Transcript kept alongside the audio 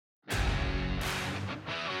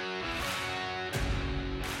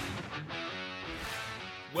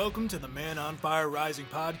Welcome to the Man on Fire Rising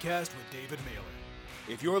podcast with David Mailer.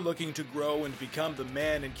 If you're looking to grow and become the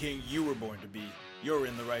man and king you were born to be, you're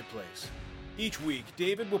in the right place. Each week,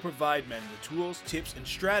 David will provide men with tools, tips, and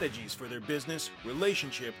strategies for their business,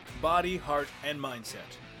 relationship, body, heart, and mindset.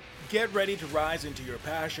 Get ready to rise into your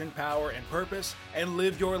passion, power, and purpose and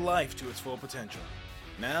live your life to its full potential.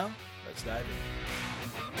 Now, let's dive in.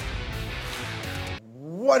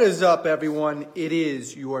 What is up, everyone? It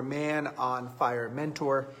is your Man on Fire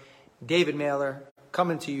mentor, David Mailer,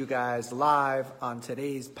 coming to you guys live on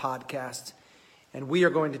today's podcast. And we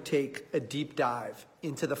are going to take a deep dive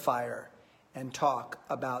into the fire and talk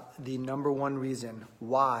about the number one reason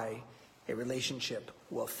why a relationship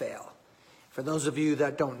will fail. For those of you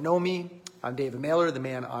that don't know me, I'm David Mailer, the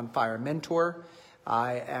Man on Fire mentor.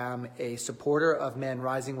 I am a supporter of men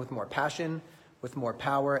rising with more passion, with more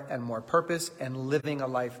power and more purpose, and living a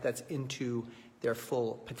life that's into their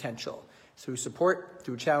full potential. Through support,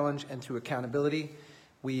 through challenge, and through accountability,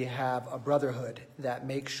 we have a brotherhood that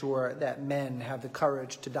makes sure that men have the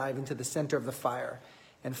courage to dive into the center of the fire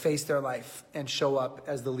and face their life and show up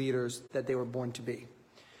as the leaders that they were born to be.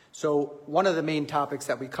 So one of the main topics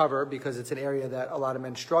that we cover, because it's an area that a lot of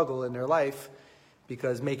men struggle in their life,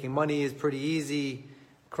 because making money is pretty easy,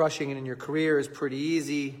 crushing it in your career is pretty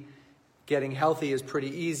easy, getting healthy is pretty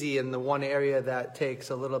easy, and the one area that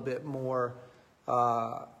takes a little bit more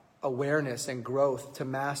awareness and growth to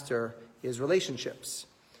master is relationships.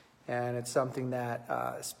 And it's something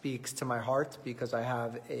that speaks to my heart because I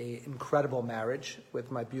have an incredible marriage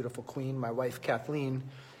with my beautiful queen, my wife, Kathleen.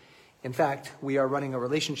 In fact, we are running a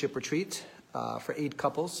relationship retreat for 8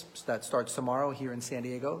 couples. So that starts tomorrow here in San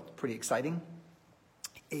Diego. Pretty exciting.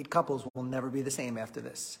 8 couples will never be the same after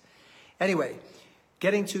this. Anyway,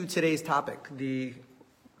 getting to today's topic, the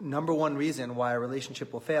number one reason why a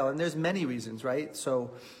relationship will fail, and there's many reasons, right? So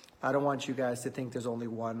I don't want you guys to think there's only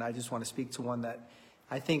one. I just want to speak to one that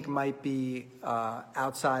I think might be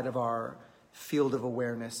outside of our field of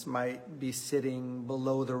awareness, might be sitting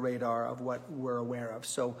below the radar of what we're aware of.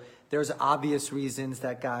 So there's obvious reasons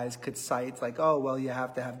that guys could cite, like, oh, well, you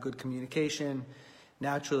have to have good communication.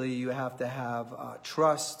 Naturally, you have to have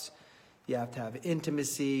trust. You have to have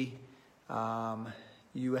intimacy.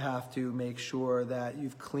 You have to make sure that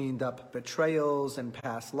you've cleaned up betrayals and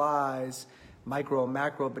past lies, micro and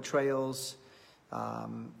macro betrayals,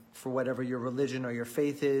 for whatever your religion or your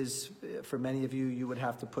faith is. For many of you, you would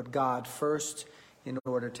have to put God first in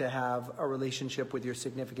order to have a relationship with your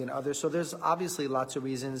significant other. So there's obviously lots of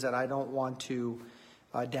reasons that I don't want to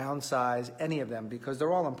downsize any of them because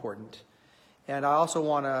they're all important. And I also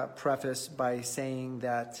want to preface by saying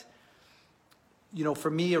that, you know,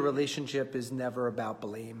 for me, a relationship is never about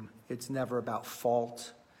blame. It's never about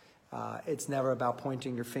fault. It's never about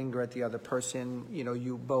pointing your finger at the other person. You know,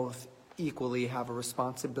 you both equally have a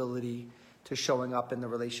responsibility to showing up in the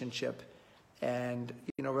relationship. And,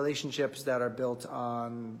 you know, relationships that are built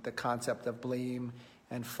on the concept of blame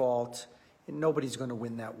and fault, nobody's going to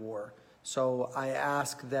win that war. So I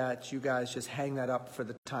ask that you guys just hang that up for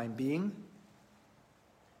the time being.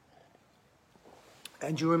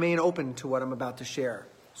 And you remain open to what I'm about to share.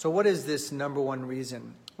 So what is this number one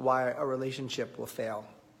reason why a relationship will fail?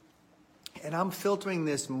 And I'm filtering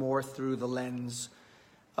this more through the lens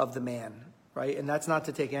of the man, right? And that's not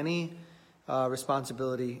to take any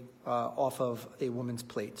responsibility off of a woman's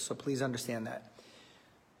plate. So please understand that.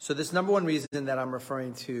 So this number one reason that I'm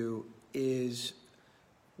referring to is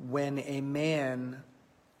when a man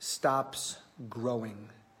stops growing.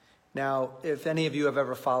 Now, if any of you have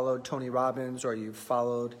ever followed Tony Robbins or you've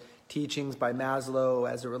followed teachings by Maslow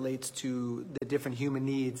as it relates to the different human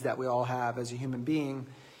needs that we all have as a human being,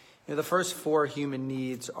 you know, the first 4 human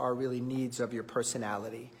needs are really needs of your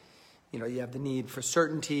personality. You know, you have the need for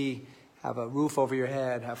certainty, have a roof over your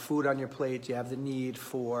head, have food on your plate. You have the need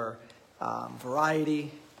for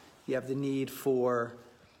variety. You have the need for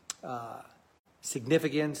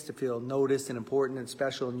significance, to feel noticed and important and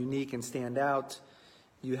special and unique and stand out.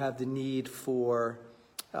 You have the need for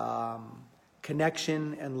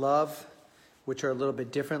connection and love, which are a little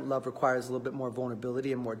bit different. Love requires a little bit more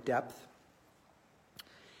vulnerability and more depth.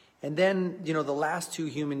 And then, you know, the last 2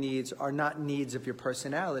 human needs are not needs of your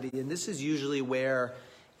personality. And this is usually where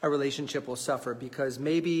a relationship will suffer because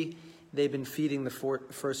maybe they've been feeding the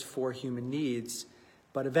first 4 human needs,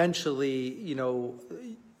 but eventually, you know,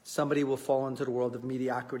 somebody will fall into the world of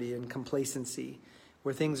mediocrity and complacency,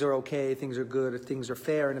 where things are okay, things are good, things are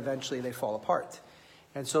fair, and eventually they fall apart.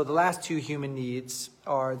 And so the last 2 human needs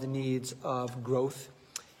are the needs of growth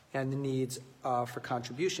and the needs for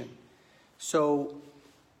contribution. So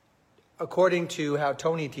according to how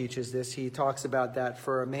Tony teaches this, he talks about that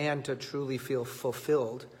for a man to truly feel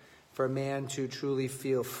fulfilled, for a man to truly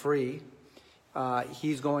feel free,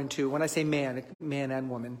 he's going to, when I say man and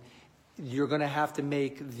woman, you're going to have to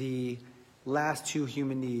make the last two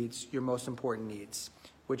human needs your most important needs,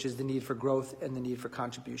 which is the need for growth and the need for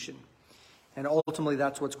contribution. And ultimately,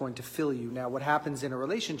 that's what's going to fill you. Now, what happens in a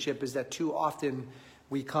relationship is that too often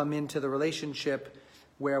we come into the relationship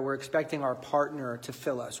where we're expecting our partner to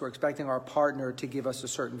fill us. We're expecting our partner to give us a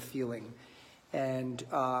certain feeling. And,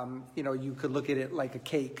 you could look at it like a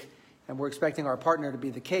cake. And we're expecting our partner to be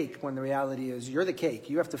the cake when the reality is you're the cake.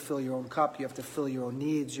 You have to fill your own cup. You have to fill your own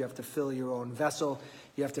needs. You have to fill your own vessel.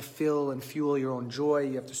 You have to fill and fuel your own joy.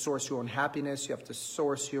 You have to source your own happiness. You have to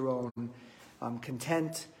source your own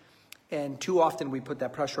content. And too often we put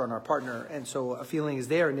that pressure on our partner. And so a feeling is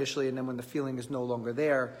there initially, and then when the feeling is no longer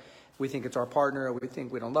there, we think it's our partner, we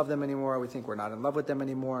think we don't love them anymore, we think we're not in love with them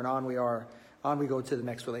anymore, and on we go to the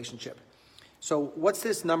next relationship. So what's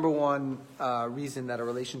this number one reason that a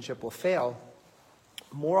relationship will fail?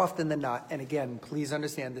 More often than not, and again, please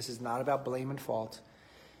understand this is not about blame and fault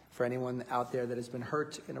for anyone out there that has been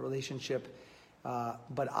hurt in a relationship,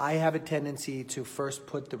 but I have a tendency to first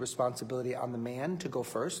put the responsibility on the man to go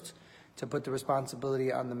first, to put the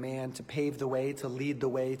responsibility on the man to pave the way, to lead the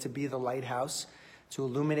way, to be the lighthouse, to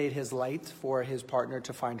illuminate his light for his partner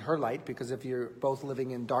to find her light. Because if you're both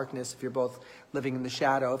living in darkness, if you're both living in the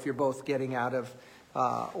shadow, if you're both getting out of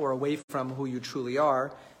or away from who you truly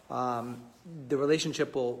are, the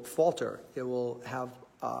relationship will falter. It will have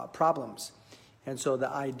problems. And so the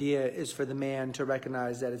idea is for the man to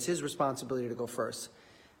recognize that it's his responsibility to go first.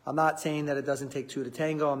 I'm not saying that it doesn't take two to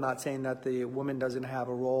tango. I'm not saying that the woman doesn't have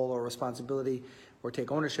a role or responsibility or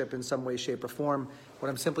take ownership in some way, shape, or form. What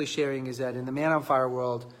I'm simply sharing is that in the Man on Fire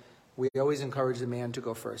world, we always encourage the man to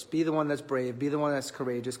go first. Be the one that's brave. Be the one that's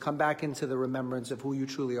courageous. Come back into the remembrance of who you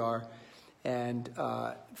truly are. And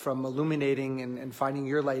from illuminating and finding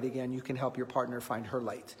your light again, you can help your partner find her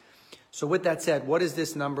light. So with that said, what is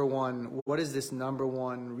this number one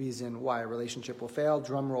reason why a relationship will fail?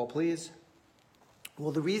 Drum roll, please.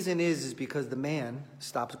 Well, the reason is because the man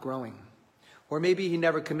stops growing. Or maybe he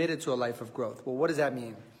never committed to a life of growth. Well, what does that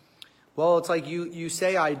mean? Well, it's like you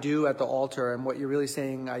say I do at the altar, and what you're really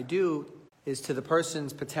saying I do is to the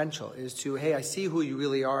person's potential, is to, hey, I see who you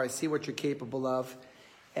really are, I see what you're capable of,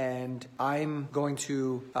 and I'm going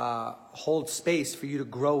to hold space for you to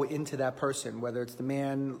grow into that person, whether it's the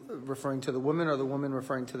man referring to the woman or the woman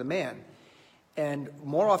referring to the man. And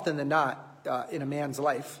more often than not, in a man's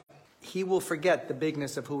life, he will forget the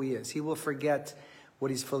bigness of who he is. He will forget what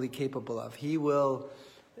he's fully capable of. He will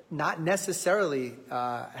not necessarily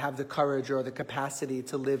have the courage or the capacity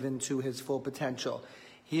to live into his full potential.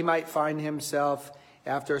 He might find himself,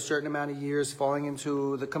 after a certain amount of years, falling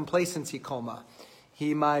into the complacency coma.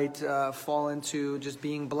 He might fall into just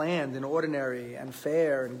being bland and ordinary and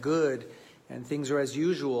fair and good, and things are as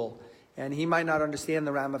usual. And he might not understand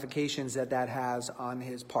the ramifications that has on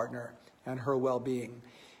his partner and her well-being.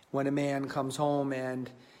 When a man comes home and,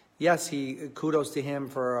 yes, kudos to him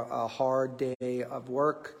for a hard day of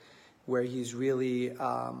work where he's really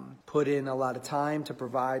put in a lot of time to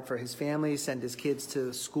provide for his family, send his kids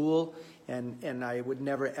to school, and I would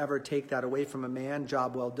never, ever take that away from a man.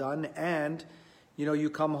 Job well done. And, you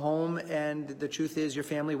come home and the truth is your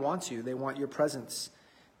family wants you. They want your presence.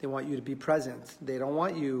 They want you to be present. They don't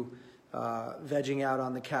want you vegging out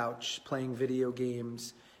on the couch, playing video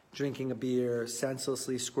games, drinking a beer,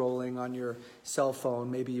 senselessly scrolling on your cell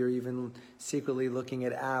phone. Maybe you're even secretly looking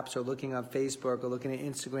at apps or looking on Facebook or looking at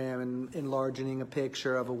Instagram and enlarging a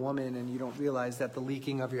picture of a woman, and you don't realize that the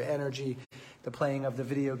leaking of your energy, the playing of the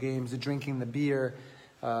video games, the drinking the beer,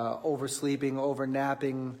 oversleeping,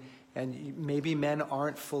 overnapping, and maybe men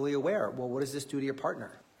aren't fully aware. Well, what does this do to your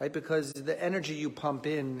partner? Right? Because the energy you pump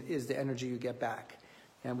in is the energy you get back.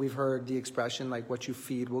 And we've heard the expression, like, what you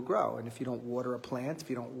feed will grow. And if you don't water a plant, if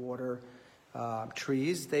you don't water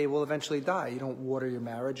trees, they will eventually die. You don't water your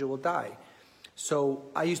marriage, it will die. So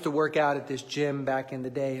I used to work out at this gym back in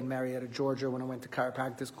the day in Marietta, Georgia, when I went to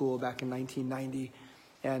chiropractic school back in 1990.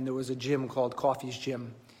 And there was a gym called Coffee's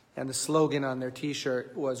Gym. And the slogan on their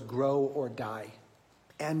T-shirt was, grow or die.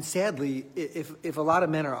 And sadly, if a lot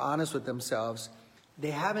of men are honest with themselves,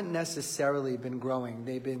 they haven't necessarily been growing.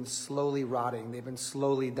 They've been slowly rotting. They've been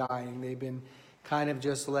slowly dying. They've been kind of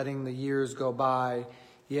just letting the years go by.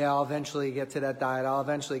 Yeah, I'll eventually get to that diet. I'll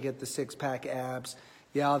eventually get the six-pack abs.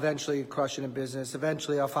 Yeah, I'll eventually crush it in business.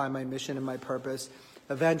 Eventually, I'll find my mission and my purpose.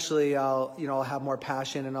 Eventually, I'll have more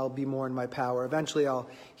passion and I'll be more in my power. Eventually, I'll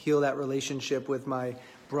heal that relationship with my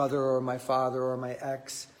brother or my father or my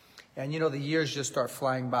ex. And, the years just start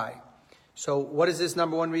flying by. So what is this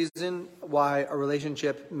number one reason why a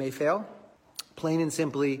relationship may fail? Plain and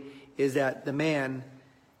simply is that the man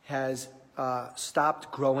has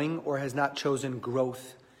stopped growing or has not chosen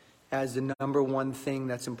growth as the number one thing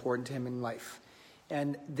that's important to him in life.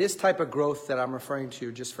 And this type of growth that I'm referring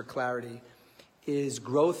to, just for clarity, is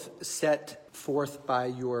growth set forth by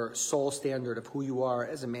your soul standard of who you are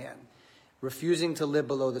as a man. Refusing to live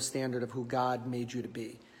below the standard of who God made you to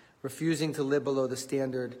be. Refusing to live below the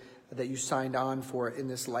standard that you signed on for in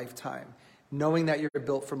this lifetime. Knowing that you're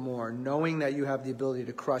built for more. Knowing that you have the ability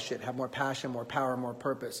to crush it, have more passion, more power, more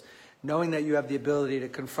purpose. Knowing that you have the ability to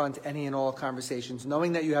confront any and all conversations.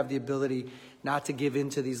 Knowing that you have the ability not to give in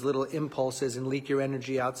to these little impulses and leak your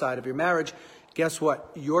energy outside of your marriage. Guess what?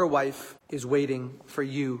 Your wife is waiting for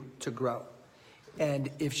you to grow. And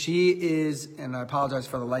if she is, and I apologize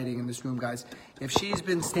for the lighting in this room, guys, if she's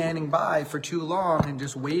been standing by for too long and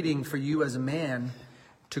just waiting for you as a man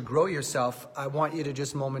to grow yourself, I want you to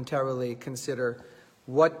just momentarily consider,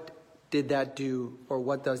 what did that do, or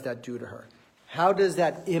what does that do to her? How does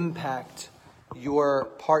that impact your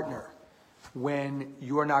partner when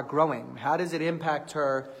you're not growing? How does it impact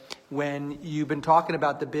her when you've been talking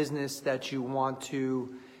about the business that you want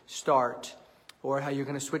to start, or how you're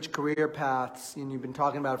going to switch career paths, and you've been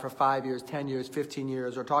talking about it for 5 years, 10 years, 15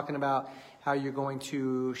 years, or talking about how you're going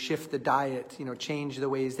to shift the diet, change the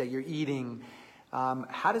ways that you're eating?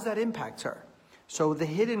 How does that impact her? So the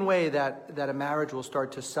hidden way that a marriage will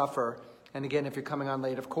start to suffer, and again, if you're coming on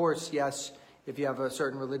late, of course, yes, if you have a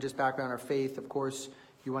certain religious background or faith, of course,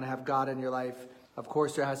 you want to have God in your life. Of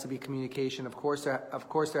course, there has to be communication. Of course,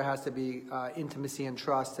 there has to be intimacy and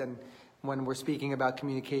trust. And when we're speaking about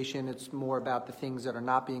communication, it's more about the things that are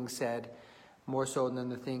not being said, more so than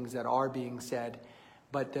the things that are being said.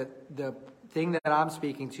 But the thing that I'm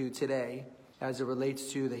speaking to today, as it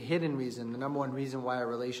relates to the hidden reason, the number one reason why a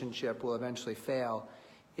relationship will eventually fail,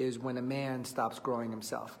 is when a man stops growing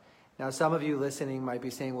himself. Now, some of you listening might be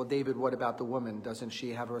saying, well, David, what about the woman? Doesn't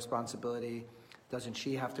she have a responsibility? Doesn't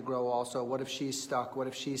she have to grow also? What if she's stuck? What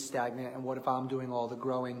if she's stagnant? And what if I'm doing all the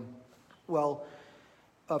growing? Well,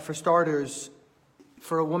 for starters,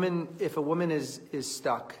 for a woman, if a woman is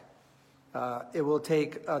stuck, it will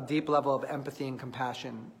take a deep level of empathy and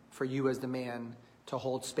compassion for you as the man to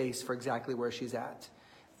hold space for exactly where she's at.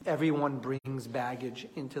 Everyone brings baggage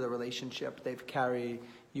into the relationship.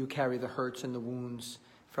 You carry the hurts and the wounds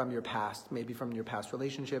from your past, maybe from your past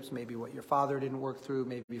relationships, maybe what your father didn't work through,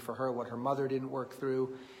 maybe for her what her mother didn't work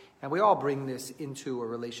through. And we all bring this into a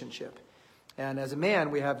relationship. And as a man,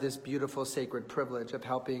 we have this beautiful sacred privilege of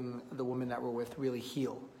helping the woman that we're with really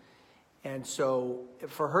heal. And so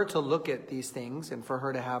for her to look at these things and for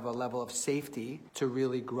her to have a level of safety to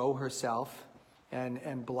really grow herself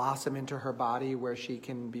and blossom into her body where she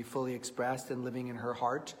can be fully expressed and living in her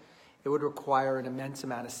heart, it would require an immense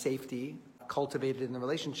amount of safety cultivated in the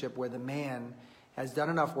relationship where the man has done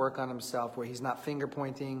enough work on himself, where he's not finger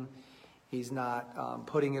pointing, he's not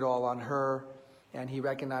putting it all on her, and he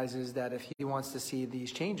recognizes that if he wants to see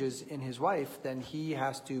these changes in his wife, then he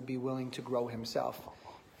has to be willing to grow himself.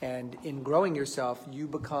 And in growing yourself, you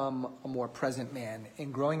become a more present man.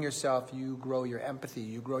 In growing yourself, you grow your empathy,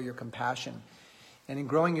 you grow your compassion. And in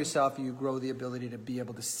growing yourself, you grow the ability to be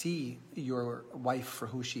able to see your wife for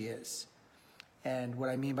who she is. And what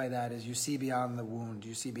I mean by that is you see beyond the wound,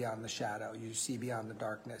 you see beyond the shadow, you see beyond the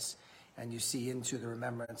darkness, and you see into the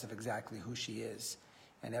remembrance of exactly who she is.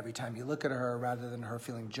 And every time you look at her, rather than her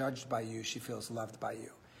feeling judged by you, she feels loved by you.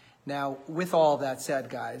 Now, with all that said,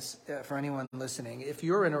 guys, for anyone listening, if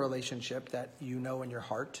you're in a relationship that you know in your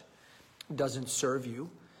heart doesn't serve you,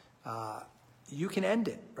 you can end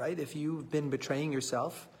it, right? If you've been betraying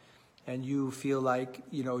yourself and you feel like,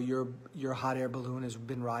 your hot air balloon has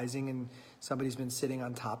been rising and somebody's been sitting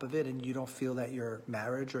on top of it and you don't feel that your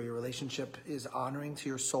marriage or your relationship is honoring to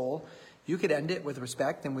your soul, you could end it with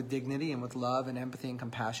respect and with dignity and with love and empathy and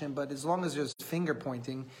compassion. But as long as there's finger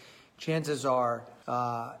pointing, chances are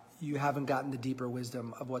you haven't gotten the deeper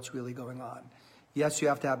wisdom of what's really going on. Yes, you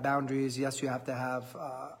have to have boundaries. Yes, you have to have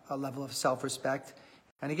a level of self-respect.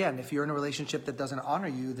 And again, if you're in a relationship that doesn't honor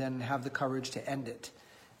you, then have the courage to end it.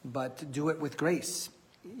 But do it with grace.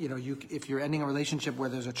 If you're ending a relationship where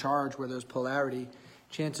there's a charge, where there's polarity,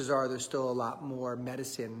 chances are there's still a lot more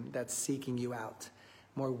medicine that's seeking you out,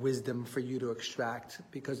 more wisdom for you to extract.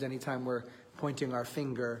 Because anytime we're pointing our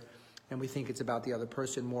finger and we think it's about the other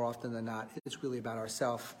person, more often than not, it's really about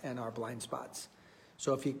ourselves and our blind spots.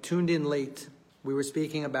 So if you tuned in late, we were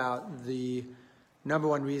speaking about the number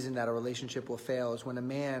one reason that a relationship will fail is when a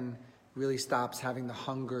man really stops having the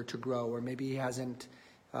hunger to grow, or maybe he hasn't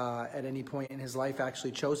at any point in his life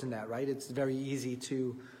actually chosen that, right? It's very easy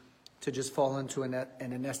to to just fall into an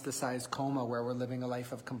anesthetized coma where we're living a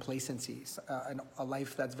life of complacency, a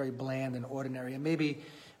life that's very bland and ordinary. And maybe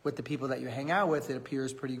with the people that you hang out with, it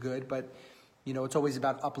appears pretty good, but it's always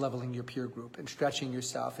about up-leveling your peer group and stretching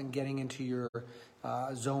yourself and getting into your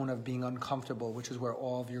zone of being uncomfortable, which is where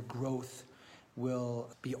all of your growth will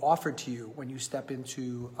be offered to you when you step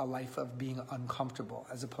into a life of being uncomfortable,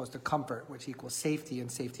 as opposed to comfort, which equals safety,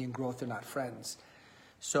 and safety and growth are not friends.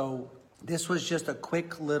 So this was just a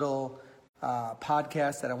quick little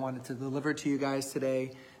podcast that I wanted to deliver to you guys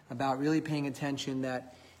today about really paying attention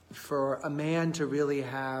that for a man to really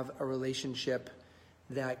have a relationship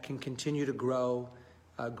that can continue to grow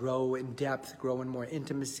in depth, grow in more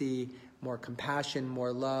intimacy, more compassion,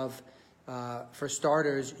 more love. For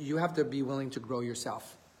starters, you have to be willing to grow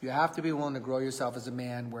yourself. You have to be willing to grow yourself as a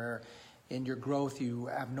man where in your growth you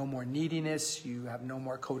have no more neediness, you have no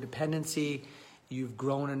more codependency, you've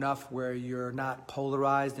grown enough where you're not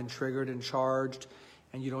polarized and triggered and charged,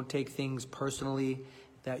 and you don't take things personally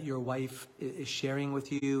that your wife is sharing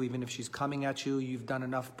with you, even if she's coming at you. You've done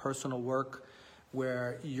enough personal work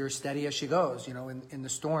where you're steady as she goes. In the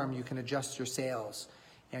storm, you can adjust your sails,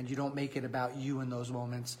 and you don't make it about you in those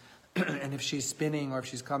moments. And if she's spinning or if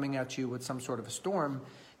she's coming at you with some sort of a storm,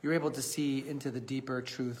 you're able to see into the deeper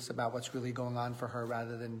truths about what's really going on for her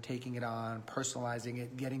rather than taking it on, personalizing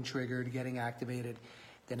it, getting triggered, getting activated,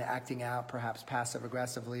 then acting out perhaps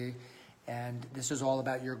passive-aggressively. And this is all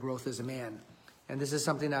about your growth as a man. And this is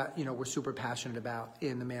something that, we're super passionate about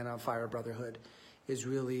in the Man on Fire Brotherhood, is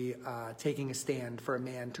really taking a stand for a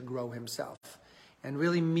man to grow himself and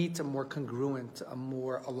really meet a more congruent, a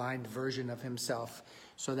more aligned version of himself,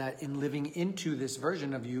 so that in living into this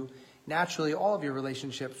version of you, naturally all of your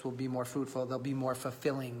relationships will be more fruitful, they'll be more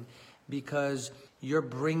fulfilling, because you're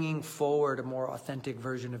bringing forward a more authentic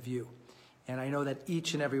version of you. And I know that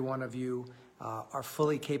each and every one of you are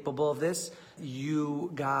fully capable of this.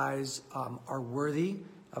 You guys are worthy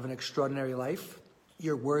of an extraordinary life.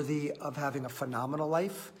 You're worthy of having a phenomenal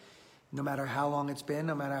life, no matter how long it's been,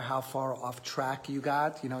 no matter how far off track you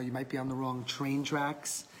got. You might be on the wrong train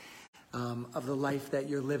tracks of the life that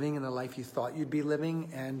you're living and the life you thought you'd be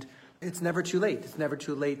living. And it's never too late. It's never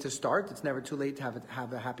too late to start. It's never too late to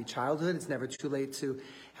have a happy childhood. It's never too late to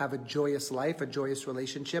have a joyous life, a joyous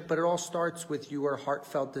relationship. But it all starts with your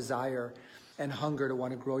heartfelt desire and hunger to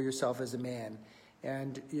want to grow yourself as a man.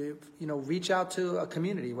 And reach out to a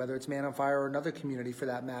community, whether it's Man on Fire or another community for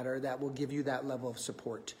that matter, that will give you that level of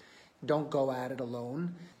support. Don't go at it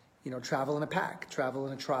alone. Travel in a pack, travel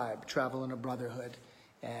in a tribe, travel in a brotherhood.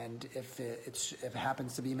 And if it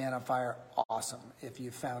happens to be Man on Fire, awesome. If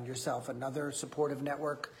you found yourself another supportive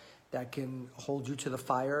network that can hold you to the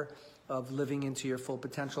fire of living into your full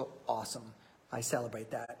potential, awesome. I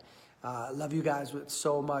celebrate that. I love you guys with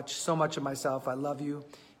so much of myself. I love you.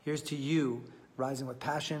 Here's to you, rising with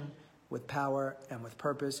passion, with power, and with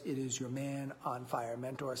purpose. It is your Man on Fire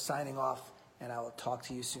mentor signing off, and I will talk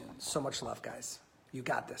to you soon. So much love, guys. You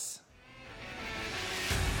got this.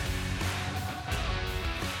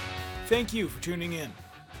 Thank you for tuning in.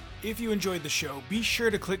 If you enjoyed the show, be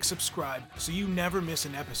sure to click subscribe so you never miss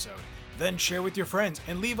an episode. Then share with your friends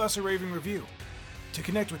and leave us a raving review. To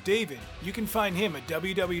connect with David, you can find him at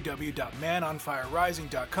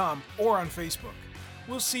www.manonfirerising.com or on Facebook.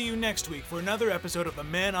 We'll see you next week for another episode of the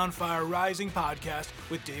Man on Fire Rising podcast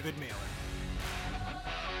with David Mailer.